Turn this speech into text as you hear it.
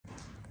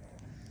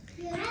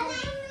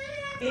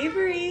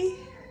Avery.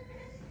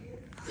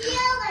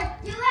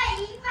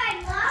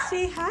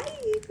 Say hi,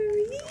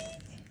 Avery.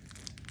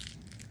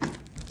 You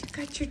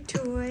got your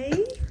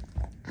toy?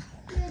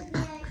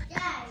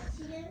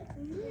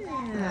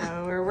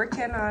 Yeah, we're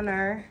working on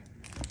our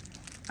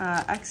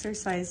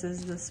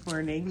exercises this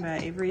morning,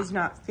 but Avery's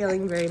not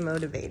feeling very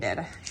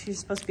motivated. She's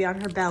supposed to be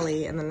on her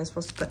belly, and then I'm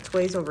supposed to put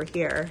toys over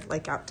here,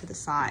 like out to the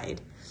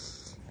side,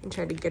 and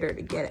try to get her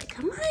to get it.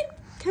 Come on,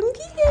 come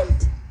get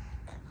it.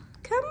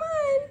 Come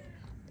on.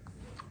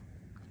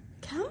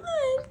 Come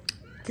on.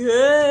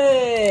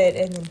 Good.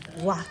 And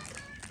then walk,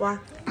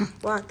 walk,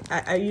 walk.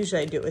 I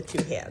usually do it with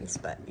 2 hands,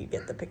 but you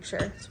get the picture.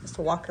 I'm supposed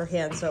to walk her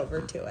hands over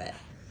to it.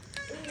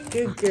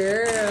 Good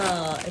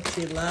girl. And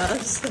she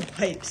loves the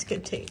wipes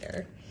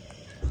container.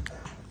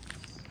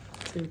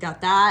 So we've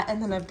got that,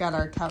 and then I've got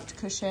our couch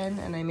cushion,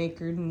 and I make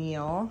her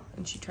kneel,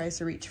 and she tries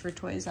to reach for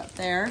toys up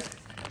there.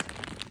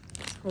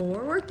 Well,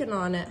 we're working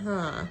on it,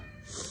 huh?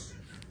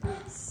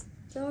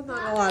 Still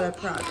not a lot of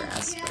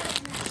progress,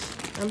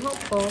 but I'm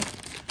hopeful.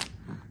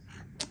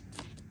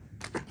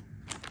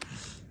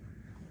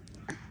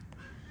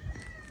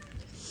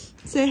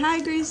 Say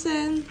hi,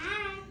 Grayson.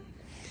 Hi.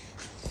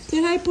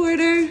 Say hi,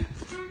 Porter.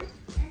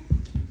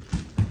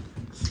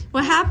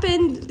 What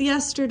happened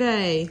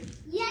yesterday?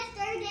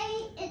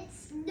 Yesterday, it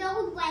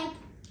snowed like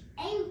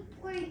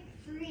 8.3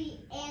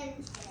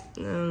 inches.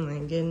 Oh my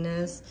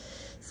goodness.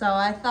 So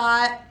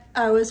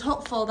I was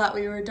hopeful that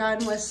we were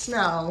done with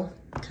snow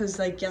because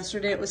like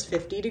yesterday it was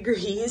 50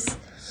 degrees,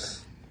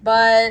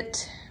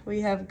 but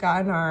we have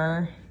gotten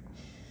our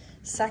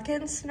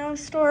second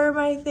snowstorm,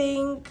 I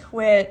think,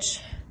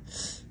 which,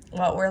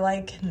 well, we're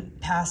like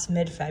past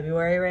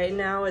mid-February right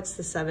now. It's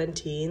the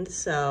 17th,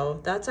 so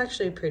that's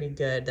actually pretty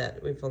good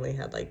that we've only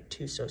had like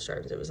 2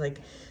 snowstorms. It was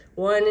like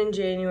 1 in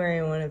January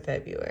and 1 in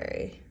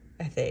February,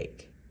 I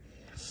think.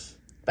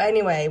 But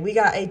anyway, we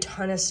got a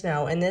ton of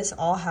snow, and this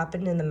all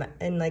happened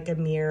in like a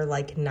mere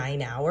like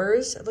 9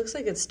 hours. It looks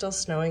like it's still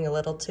snowing a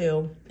little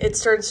too. It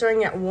started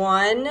snowing at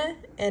 1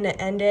 and it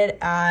ended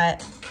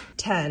at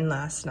 10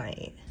 last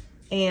night.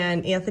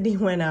 And Anthony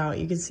went out,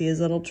 you can see his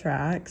little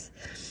tracks,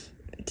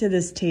 to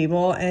this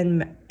table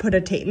and put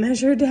a tape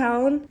measure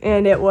down,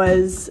 and it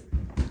was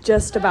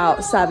just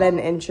about 7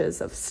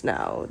 inches of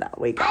snow that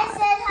we got. I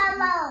said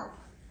hello.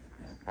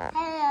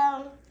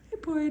 Hello. Hi,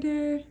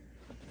 Porter.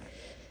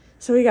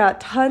 So we got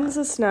tons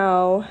of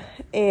snow,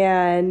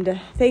 and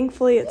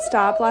thankfully it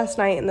stopped last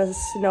night, and the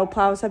snow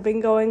plows have been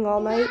going all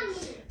night.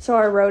 So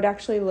our road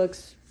actually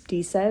looks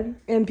decent.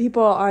 And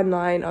people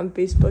online on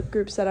Facebook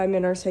groups that I'm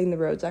in are saying the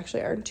roads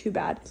actually aren't too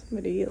bad.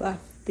 Somebody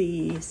left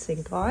the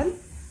sink on.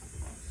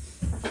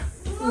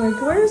 I'm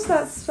like, where's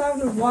that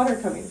sound of water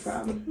coming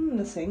from? In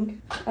the sink.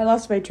 I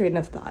lost my train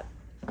of thought.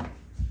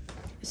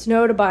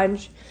 Snowed a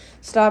bunch.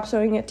 Stopped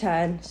snowing at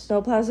 10.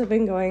 Snowplows have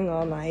been going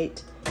all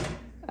night.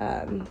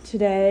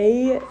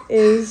 Today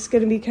is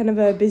going to be kind of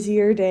a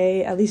busier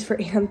day, at least for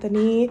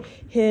Anthony.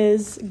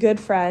 His good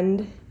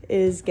friend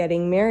is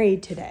getting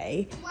married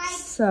today.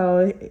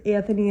 So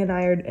Anthony and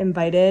I are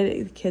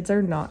invited. The kids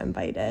are not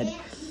invited.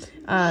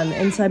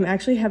 And so I'm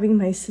actually having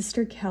my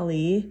sister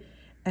Kelly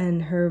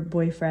and her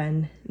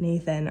boyfriend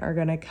Nathan are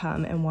gonna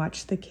come and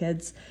watch the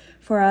kids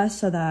for us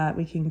so that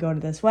we can go to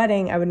this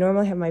wedding. I would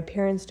normally have my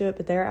parents do it,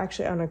 but they're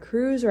actually on a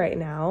cruise right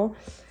now.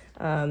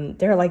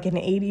 They're like in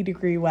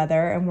 80-degree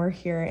weather, and we're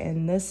here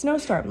in this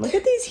snowstorm. Look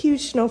at these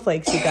huge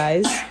snowflakes, you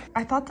guys.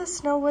 I thought the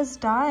snow was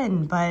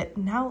done, but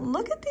now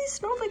look at these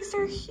snowflakes.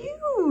 They're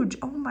huge.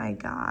 Oh my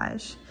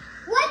gosh.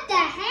 What the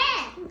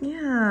heck?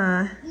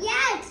 Yeah.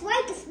 Yeah, it's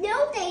like a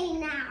snow day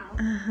now.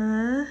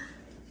 Uh-huh.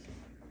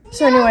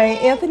 So anyway,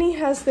 Anthony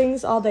has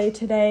things all day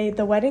today.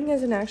 The wedding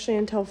isn't actually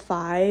until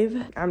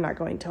 5. I'm not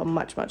going till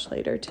much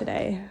later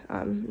today.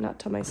 Not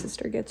till my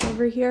sister gets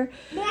over here.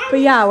 But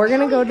yeah, we're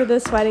gonna go to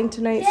this wedding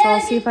tonight, so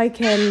I'll see if I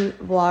can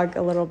vlog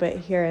a little bit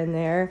here and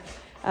there.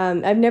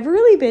 I've never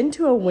really been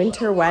to a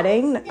winter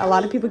wedding. A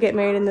lot of people get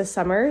married in the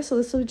summer, so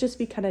this will just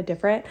be kind of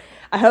different.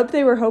 I hope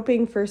they were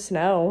hoping for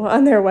snow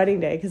on their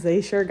wedding day, because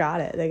they sure got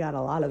it. They got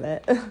a lot of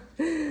it. But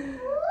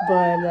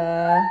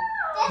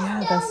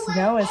yeah, the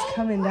snow is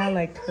coming down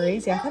like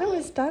crazy. I thought it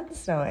was done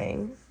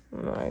snowing.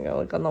 I'm gonna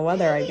look on the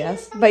weather, I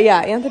guess. But yeah,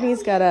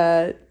 Anthony's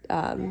gotta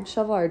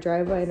shovel our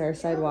driveway and our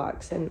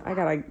sidewalks, and I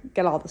gotta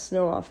get all the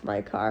snow off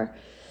my car.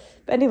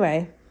 But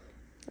anyway,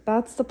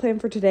 that's the plan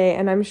for today,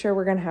 and I'm sure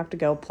we're gonna have to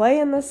go play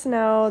in the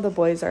snow. The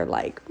boys are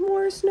like,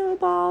 more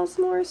snowballs,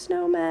 more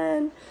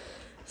snowmen.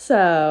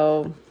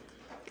 So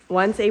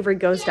once Avery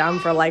goes down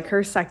for like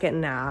her second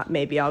nap,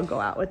 maybe I'll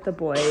go out with the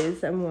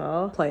boys and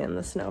we'll play in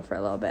the snow for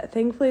a little bit.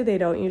 Thankfully, they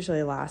don't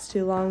usually last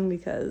too long,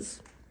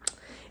 because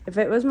if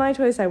it was my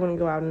choice, I wouldn't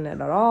go out in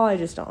it at all. I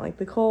just don't like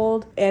the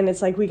cold. And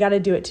it's like, we got to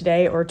do it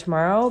today or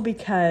tomorrow,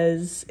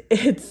 because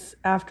it's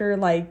after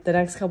like the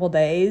next couple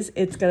days,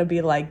 it's going to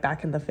be like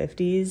back in the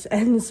 50s.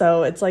 And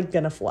so it's like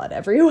going to flood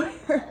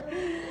everywhere.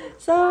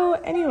 So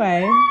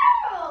anyway,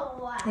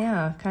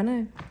 yeah, kind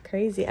of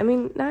crazy. I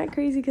mean, not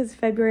crazy because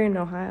February in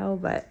Ohio,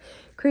 but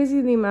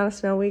crazy the amount of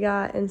snow we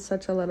got in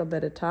such a little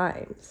bit of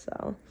time.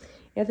 So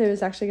Anthony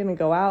was actually going to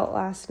go out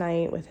last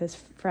night with his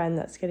friend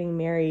that's getting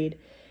married,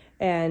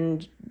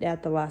 and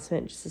at the last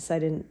minute just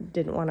decided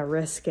didn't want to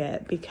risk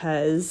it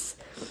because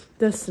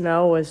the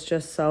snow was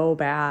just so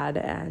bad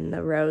and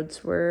the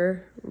roads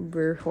were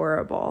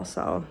horrible.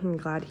 So I'm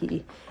glad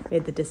he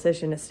made the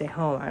decision to stay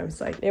home. I was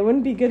like, it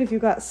wouldn't be good if you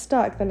got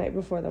stuck the night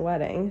before the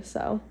wedding.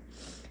 So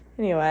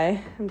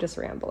anyway, I'm just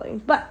rambling.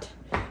 But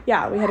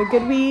yeah, we had a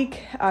good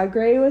week.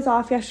 Gray was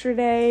off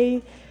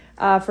yesterday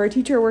for a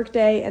teacher work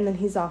day, and then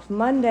he's off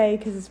Monday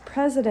because it's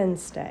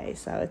President's Day.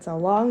 So it's a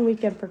long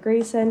weekend for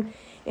Grayson.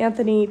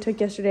 Anthony took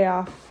yesterday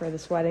off for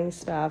this wedding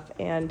stuff,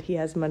 and he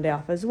has Monday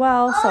off as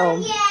well.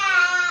 So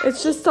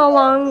it's just a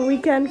long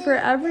weekend for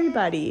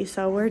everybody.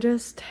 So we're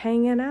just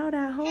hanging out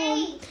at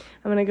home.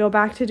 I'm going to go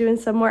back to doing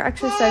some more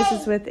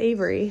exercises with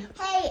Avery.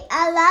 Hey,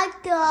 I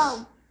like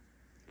to.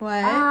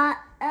 What?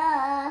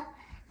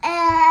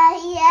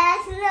 Yeah,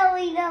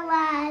 snowing a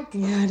lot.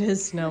 Yeah, it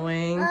is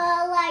snowing.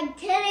 Like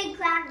titty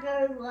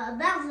crackers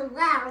bouncing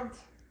around.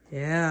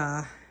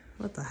 Yeah.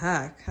 What the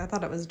heck? I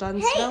thought it was done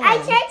Hey, snowing. I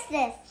touched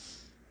this.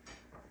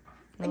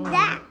 Like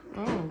that.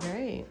 Oh,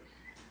 great.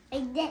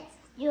 Like this.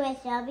 You want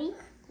Shelby?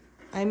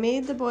 I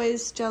made the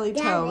boys jelly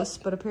Got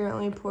toast, but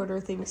apparently Porter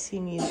thinks he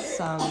needs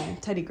some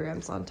Teddy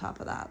Grahams on top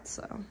of that,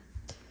 so.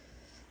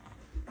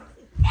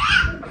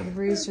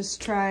 Avery's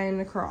just trying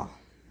to crawl.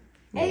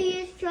 Are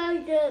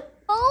trying to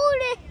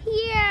hold it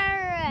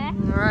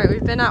here? All right,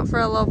 we've been out for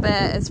a little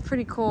bit. It's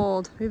pretty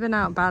cold. We've been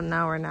out about an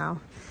hour now,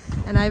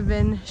 and I've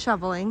been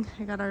shoveling.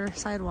 I got our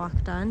sidewalk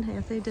done.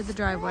 Anthony did the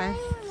driveway.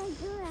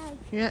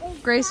 Yeah,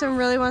 Grayson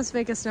really wants to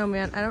make a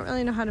snowman. I don't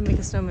really know how to make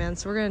a snowman,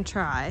 so we're gonna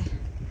try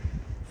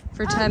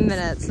for 10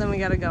 minutes. Then we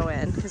gotta go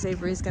in because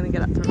Avery's gonna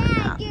get up from her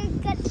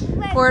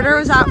nap. Porter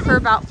was out for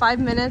about 5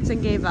 minutes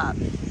and gave up,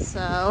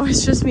 so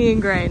it's just me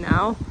and Gray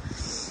now.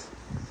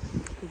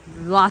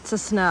 Lots of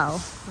snow.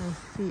 My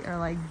feet are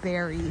like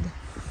buried.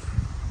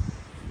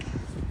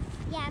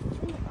 Yeah,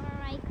 feet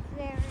are like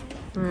very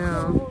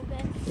Yeah. cold.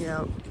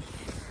 Yep.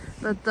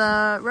 But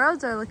the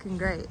roads are looking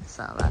great,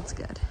 so that's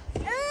good.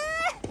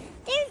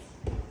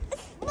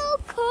 It's so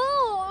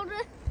cold.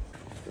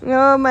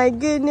 Oh my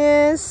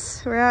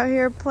goodness. We're out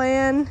here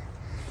playing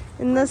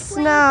in the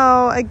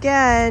snow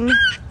again.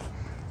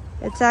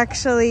 It's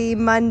actually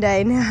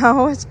Monday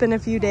now. It's been a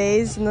few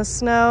days and the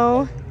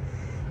snow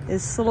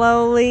is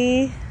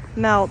slowly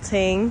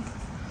melting.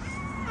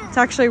 It's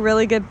actually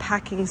really good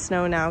packing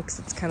snow now because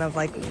it's kind of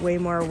like way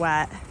more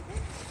wet.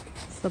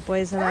 So the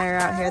boys and I are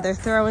out here. They're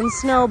throwing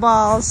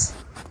snowballs.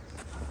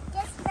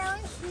 Just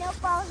throwing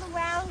snowballs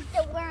around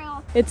the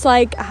world. It's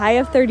like a high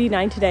of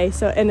 39 today,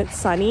 and it's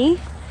sunny.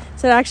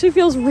 So it actually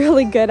feels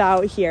really good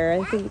out here.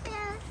 I think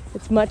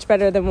it's much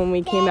better than when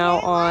we came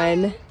out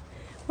on,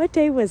 what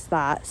day was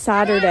that?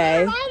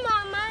 Saturday. Hi,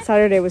 Mama.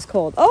 Saturday was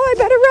cold. Oh,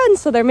 I better run.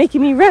 So they're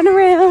making me run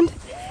around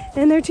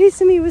and they're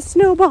chasing me with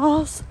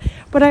snowballs.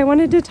 But I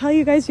wanted to tell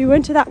you guys, we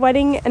went to that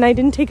wedding and I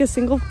didn't take a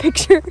single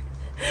picture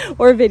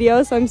or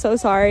video, so I'm so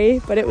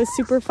sorry. But it was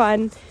super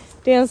fun.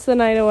 Danced the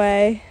night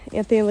away.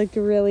 Anthony looked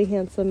really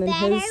handsome in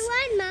his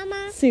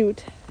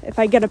suit. If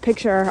I get a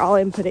picture, I'll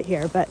input it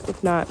here, but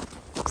if not,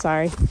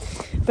 sorry.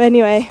 But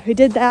anyway, we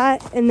did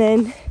that, and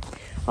then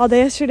all day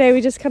yesterday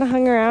we just kind of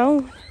hung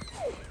around.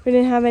 We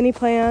didn't have any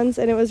plans,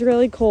 and it was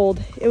really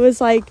cold. It was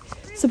like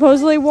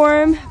supposedly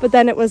warm, but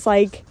then it was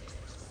like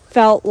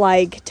felt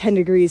like 10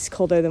 degrees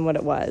colder than what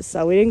it was.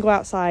 So we didn't go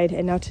outside,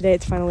 and now today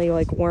it's finally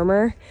like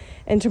warmer.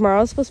 And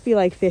tomorrow is supposed to be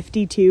like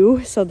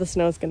 52, so the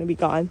snow is going to be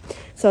gone.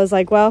 So I was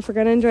like, well, if we're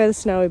going to enjoy the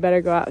snow, we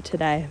better go out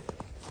today.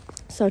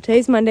 So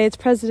today's Monday, it's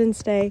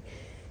President's Day.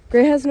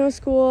 Gray has no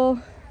school.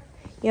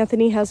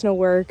 Anthony has no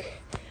work.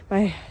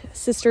 My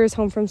sister is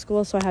home from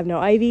school, so I have no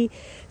Ivy.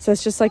 So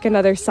it's just like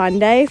another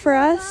Sunday for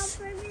us.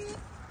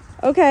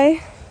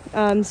 Okay.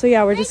 So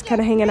yeah, we're just kind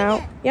of hanging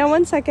out. Yeah,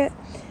 1 second.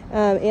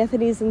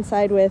 Anthony's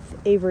inside with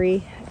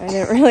Avery. I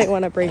didn't really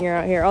want to bring her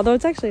out here, although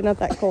it's actually not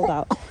that cold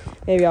out.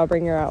 Maybe I'll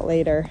bring her out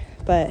later.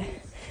 But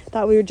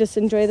thought we would just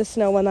enjoy the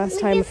snow one last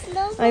time.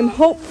 I'm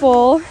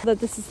hopeful that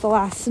this is the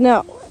last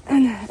snow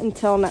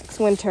until next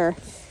winter,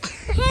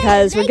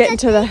 because we're getting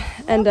to the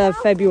end of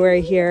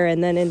February here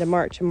and then into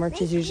March, and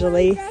March is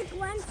usually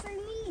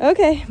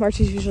March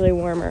is usually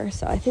warmer,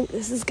 so I think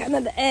this is kind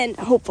of the end,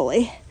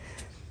 hopefully.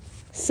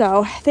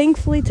 So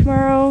thankfully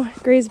tomorrow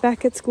Gray's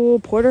back at school,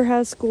 Porter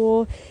has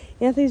school,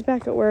 Anthony's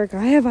back at work,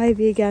 I have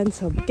Ivy again,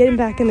 so getting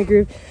back in the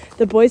groove.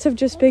 The boys have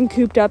just been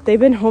cooped up. They've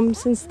been home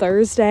since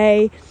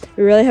Thursday.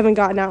 We really haven't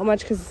gotten out much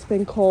because it's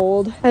been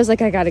cold. I was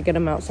like, I gotta get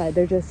them outside.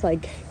 They're just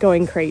like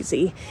going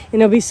crazy.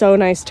 And it'll be so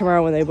nice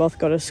tomorrow when they both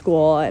go to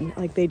school, and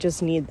like they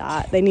just need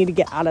that. They need to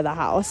get out of the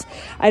house.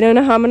 I don't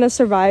know how I'm gonna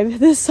survive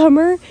this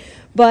summer,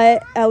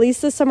 but at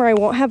least this summer I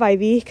won't have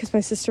Ivy because my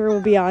sister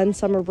will be on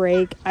summer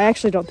break. I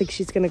actually don't think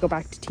she's gonna go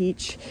back to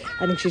teach.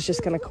 I think she's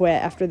just gonna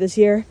quit after this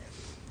year.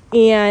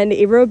 And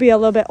Avery will be a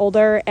little bit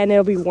older and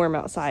it'll be warm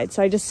outside.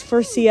 So I just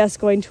foresee us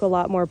going to a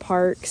lot more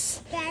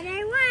parks.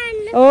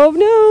 Oh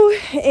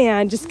no,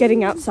 and just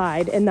getting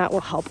outside, and that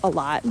will help a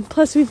lot.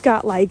 Plus we've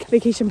got like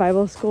Vacation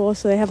Bible School,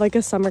 so they have like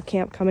a summer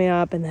camp coming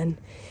up, and then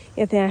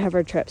Anthony and I have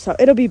our trip. So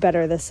it'll be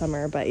better this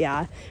summer. But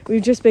yeah,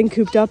 we've just been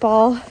cooped up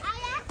all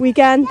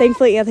weekend.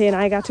 Thankfully, Anthony and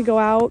I got to go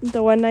out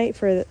the one night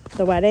for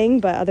the wedding.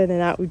 But other than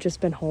that, we've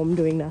just been home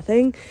doing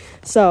nothing.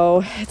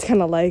 So it's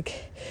kind of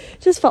like,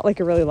 just felt like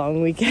a really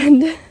long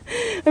weekend.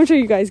 I'm sure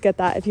you guys get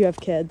that if you have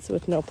kids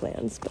with no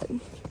plans. But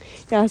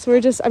yeah, so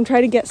I'm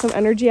trying to get some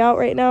energy out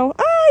right now.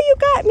 Ah, you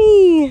got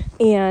me!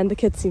 And the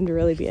kids seem to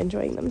really be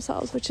enjoying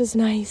themselves, which is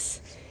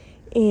nice.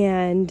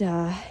 And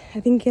I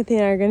think Anthony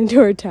and I are going to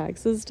do our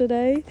taxes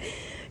today.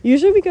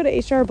 Usually we go to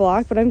H&R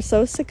Block, but I'm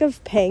so sick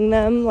of paying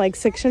them like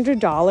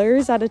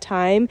 $600 at a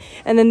time.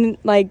 And then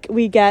like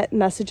we get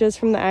messages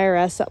from the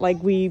IRS that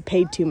like we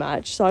paid too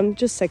much. So I'm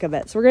just sick of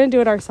it. So we're going to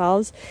do it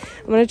ourselves.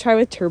 I'm going to try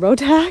with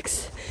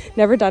TurboTax.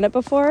 Never done it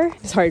before.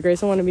 Sorry,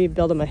 Grace, I want to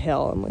build him a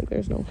hill. I'm like,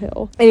 there's no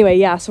hill. Anyway,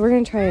 yeah, so we're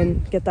going to try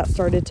and get that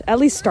started, at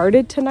least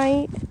started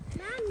tonight.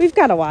 We've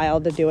got a while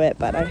to do it,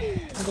 but I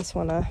just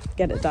want to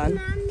get it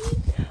done.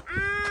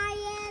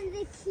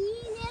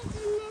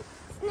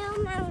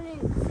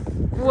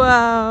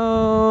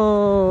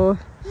 Whoa!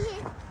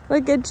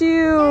 Look at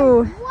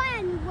you! There's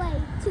one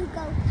way to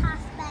go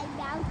past my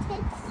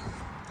mountains.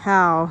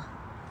 How?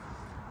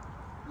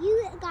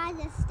 You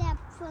gotta step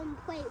from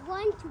point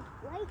 1 to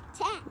point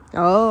 10.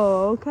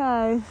 Oh,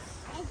 okay.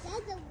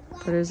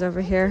 Porter's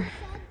over here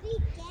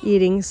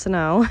eating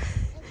snow.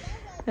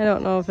 I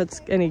don't know if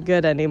it's any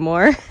good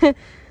anymore.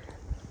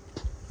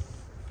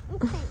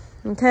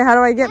 Okay, how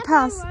do I get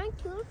past? 1,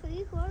 2,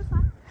 3, 4, 5.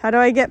 How do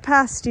I get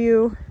past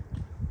you?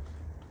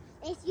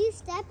 If you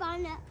step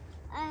on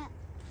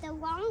the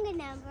wrong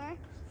number,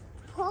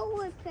 pole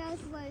repairs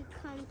will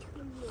come to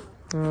you.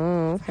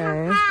 Oh,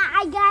 okay.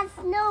 I got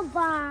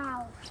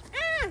snowball.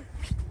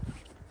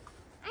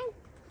 I'm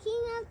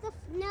king of the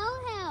snow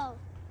hill.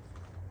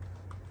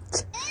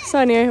 So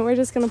anyway, we're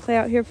just going to play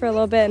out here for a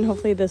little bit, and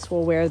hopefully this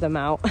will wear them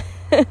out.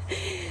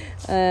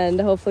 And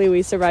hopefully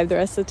we survive the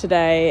rest of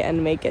today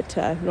and make it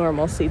to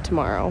normalcy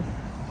tomorrow.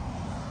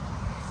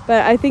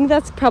 But I think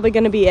that's probably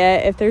going to be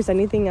it. If there's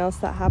anything else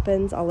that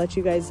happens, I'll let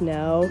you guys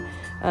know.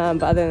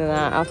 But other than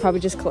that, I'll probably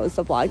just close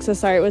the vlog. So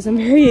sorry, it wasn't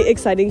very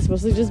exciting. It's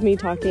mostly just me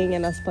talking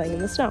and us playing in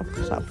the snow.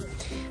 So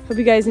hope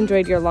you guys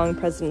enjoyed your long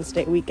President's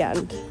Day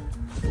weekend.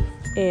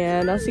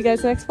 And I'll see you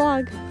guys next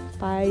vlog.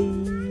 Bye.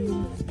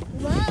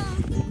 Wow.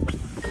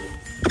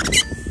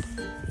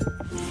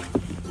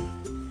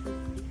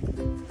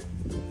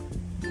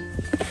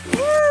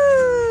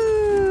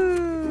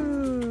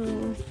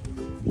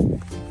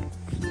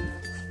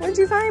 What'd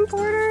you find,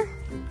 Porter?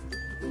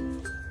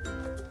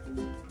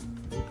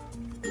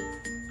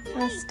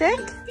 A stick?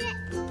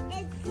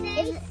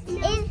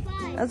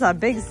 That's a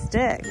big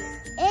stick.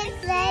 It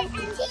says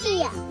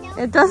tea.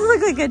 It does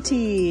look like a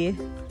T.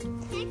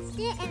 Text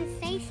it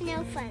and say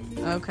snow fun.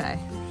 Okay.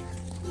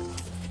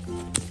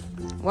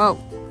 Whoa.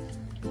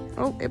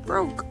 Oh, it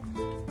broke.